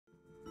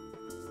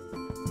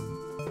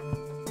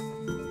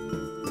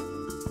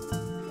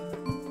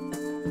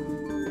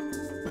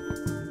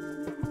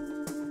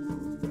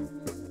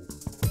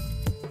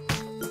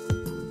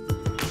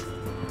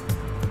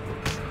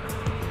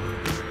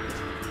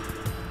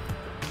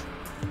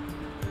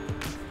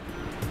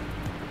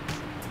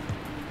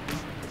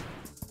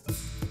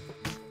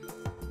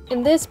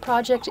In this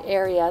project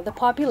area, the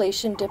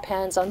population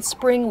depends on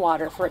spring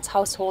water for its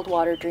household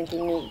water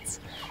drinking needs.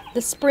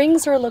 The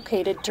springs are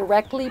located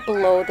directly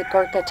below the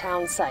Gorkha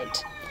town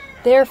site.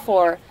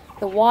 Therefore,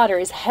 the water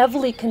is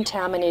heavily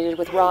contaminated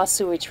with raw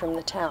sewage from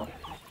the town.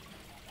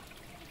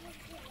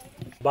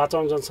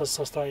 बाचाउन जनस्वास्थ्य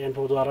संस्था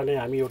एनफोद्वारा नै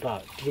हामी एउटा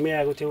टिमै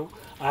आएको थियौँ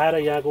आएर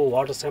यहाँको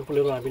water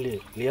स्याम्पलहरू हामीले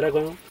लिएर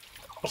गयौँ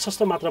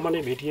प्रशस्त मात्रामा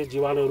नै भेटिए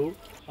जीवाणुहरू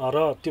र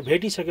त्यो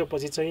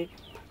भेटिसकेपछि चाहिँ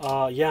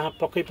यहाँ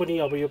पक्कै पनि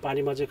अब यो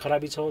पानीमा चाहिँ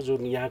खराबी छ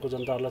जुन यहाँको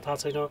जनताहरूलाई थाहा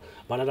छैन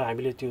भनेर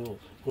हामीले त्यो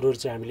कुरोहरू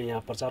चाहिँ हामीले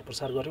यहाँ प्रचार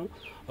प्रसार गर्यौँ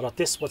र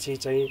त्यसपछि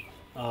चाहिँ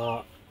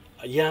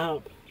यहाँ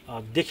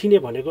देखिने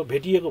भनेको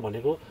भेटिएको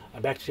भनेको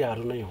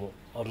ब्याक्टेरियाहरू नै हो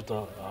अरू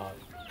त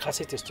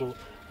खासै त्यस्तो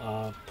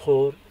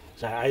फोहोर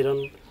चाहे आइरन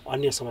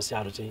अन्य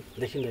समस्याहरू चाहिँ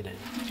देखिँदैन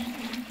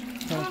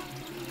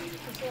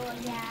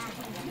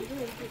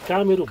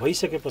कामहरू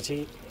भइसकेपछि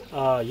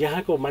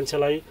यहाँको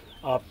मान्छेलाई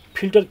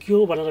फिल्टर के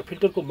हो भनेर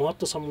फिल्टरको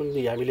महत्त्व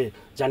सम्बन्धी हामीले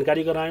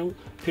जानकारी गरायौँ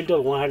फिल्टर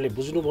उहाँहरूले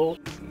बुझ्नुभयो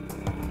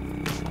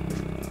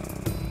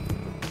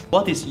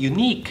What is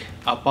unique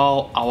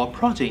about our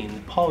project in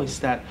Nepal is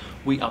that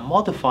we are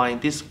modifying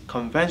this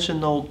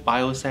conventional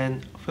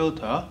biosand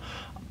filter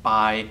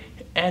by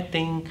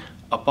adding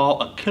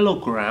about a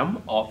kilogram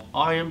of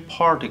iron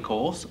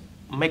particles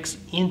mixed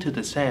into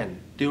the sand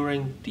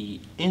during the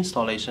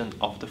installation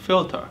of the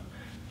filter.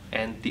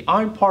 And the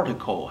iron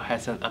particle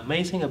has an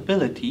amazing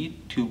ability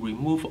to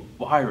remove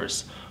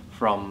virus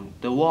from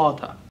the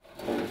water.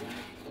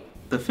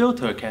 The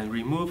filter can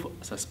remove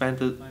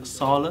suspended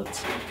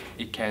solids,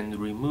 it can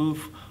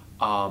remove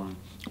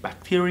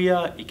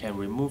bacteria, it can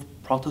remove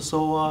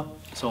protozoa,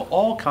 so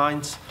all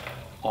kinds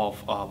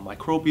of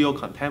microbial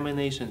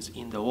contaminations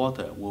in the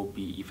water will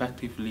be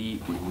effectively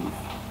removed.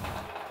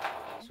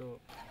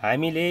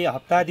 हामीले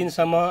हप्ता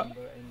दिनसम्म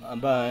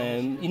अब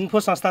info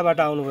संस्थाबाट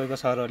आउनुभएको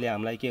सरहरूले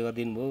हामीलाई के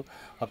गरिदिनु भयो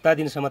हप्ता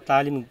दिनसम्म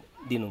तालिम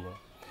दिनुभयो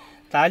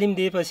तालिम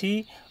दिएपछि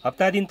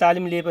हप्ता दिन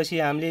तालिम लिएपछि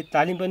हामीले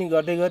तालिम पनि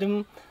गर्दै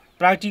गर्यौं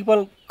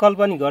प्र्याक्टिकल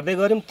पनि गर्दै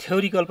गर्यौं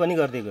थ्योरिकल पनि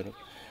गर्दै गर्यौं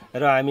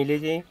र हामीले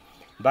चाहिँ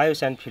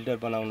बायोस्यान्ड फिल्टर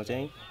बनाउन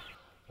चाहिँ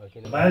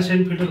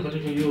बायोस्यान्ड फिल्टर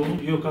भनेको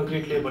यो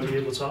कङ्क्रिटले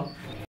बनिएको छ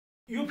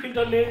यो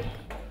फिल्टरले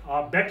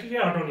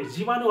ब्याक्टेरिया हटाउने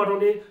जीवाणु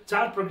हटाउने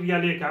 4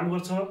 प्रक्रियाले काम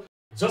गर्छ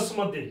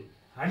जसमध्ये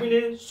हामीले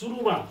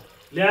सुरुमा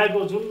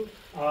ल्याएको जुन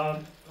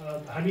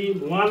हामी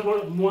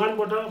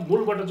मुहानबाट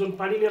मूलबाट जुन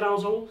पानी लिएर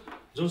आउँछौं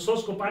जुन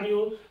सोर्सको पानी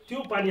हो त्यो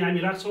पानी हामी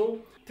राख्छौं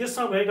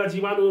त्यसमा भएका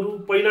जीवाणुहरू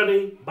पहिला नै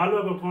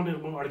बालुवाको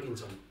कणहरूमा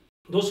अड्किन्छन्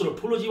दोस्रो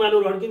ठुलो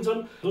जीवाणुहरू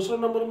अड्किन्छन् दोस्रो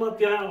नम्बरमा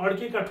त्यहाँ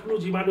अड्केका ठुलो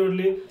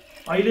जीवाणुहरूले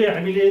अहिले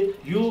हामीले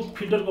यो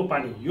फिल्टरको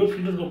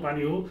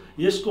पानी हो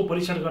यसको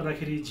परीक्षण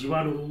गर्दाखेरि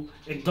जीवाणुहरू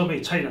एकदमै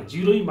छैन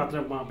जीरो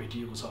मात्रामा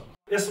भेटिएको छ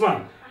यसमा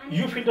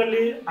यो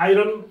फिल्टरले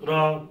आइरन र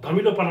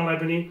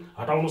धमिलोपनालाई पनि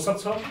हटाउन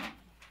सक्छ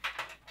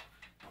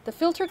The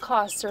filter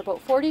costs are about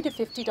 $40 to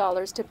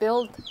 $50 to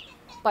build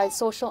by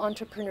social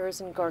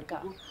entrepreneurs in Gorkha.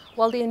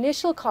 While the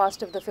initial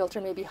cost of the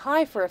filter may be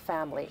high for a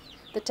family,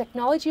 the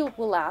technology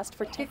will last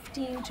for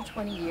 15 to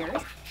 20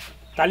 years.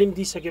 तालिम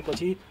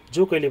दिइसकेपछि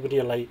जो कहिले पनि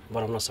यसलाई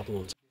बनाउन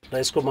सक्नुहुन्छ र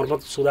यसको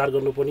मर्मत सुधार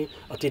गर्नु पनि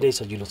अति नै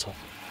सजिलो छ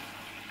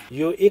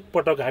यो एक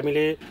पटक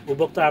हामीले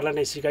उपभोक्ताहरूलाई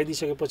नै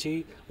सिकाइदिसकेपछि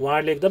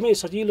उहाँहरूले एकदमै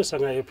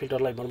सजिलोसँग यो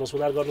फिल्टरलाई मर्मत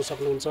सुधार गर्न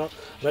सक्नुहुन्छ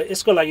र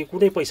यसको लागि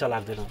कुनै पैसा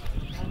लाग्दैन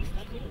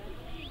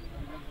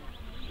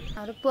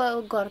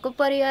घरको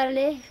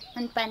परिवारले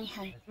अनि पानी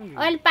खान्छ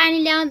अहिले पानी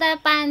ल्याउँदा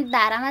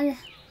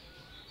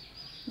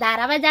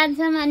धारामा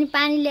जान्छौँ अनि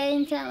पानी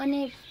ल्याइन्छ अनि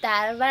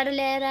धाराबाट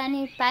ल्याएर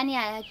अनि पानी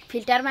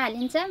फिल्टरमा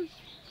हालिन्छ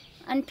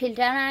अनि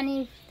फिल्टरमा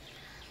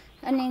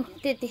अनि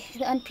त्यति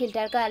अनि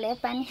फिल्टरको हालेर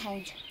पानी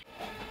खाइन्छ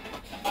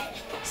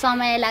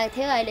समय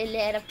लाग्थ्यो अहिले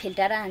ल्याएर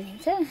फिल्टर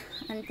हालिन्छ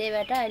अनि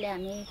त्यहीबाट अहिले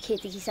हामी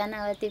खेती किसान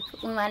अब त्यो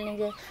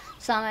उमाल्नेको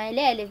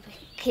समयले अहिले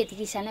खेती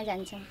किसान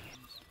जान्छौँ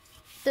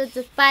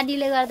त्यो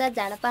पानीले गर्दा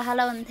झाडा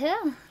पखाला हुन्थ्यो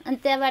अनि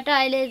त्यहाँबाट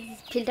अहिले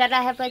फिल्टर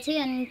राखेपछि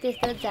अनि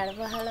त्यस्तो झाडा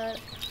पखाला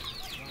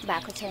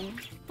भएको छैन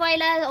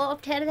पहिला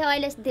अप्ठ्यारो थियो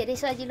अहिले धेरै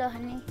सजिलो हो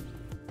नि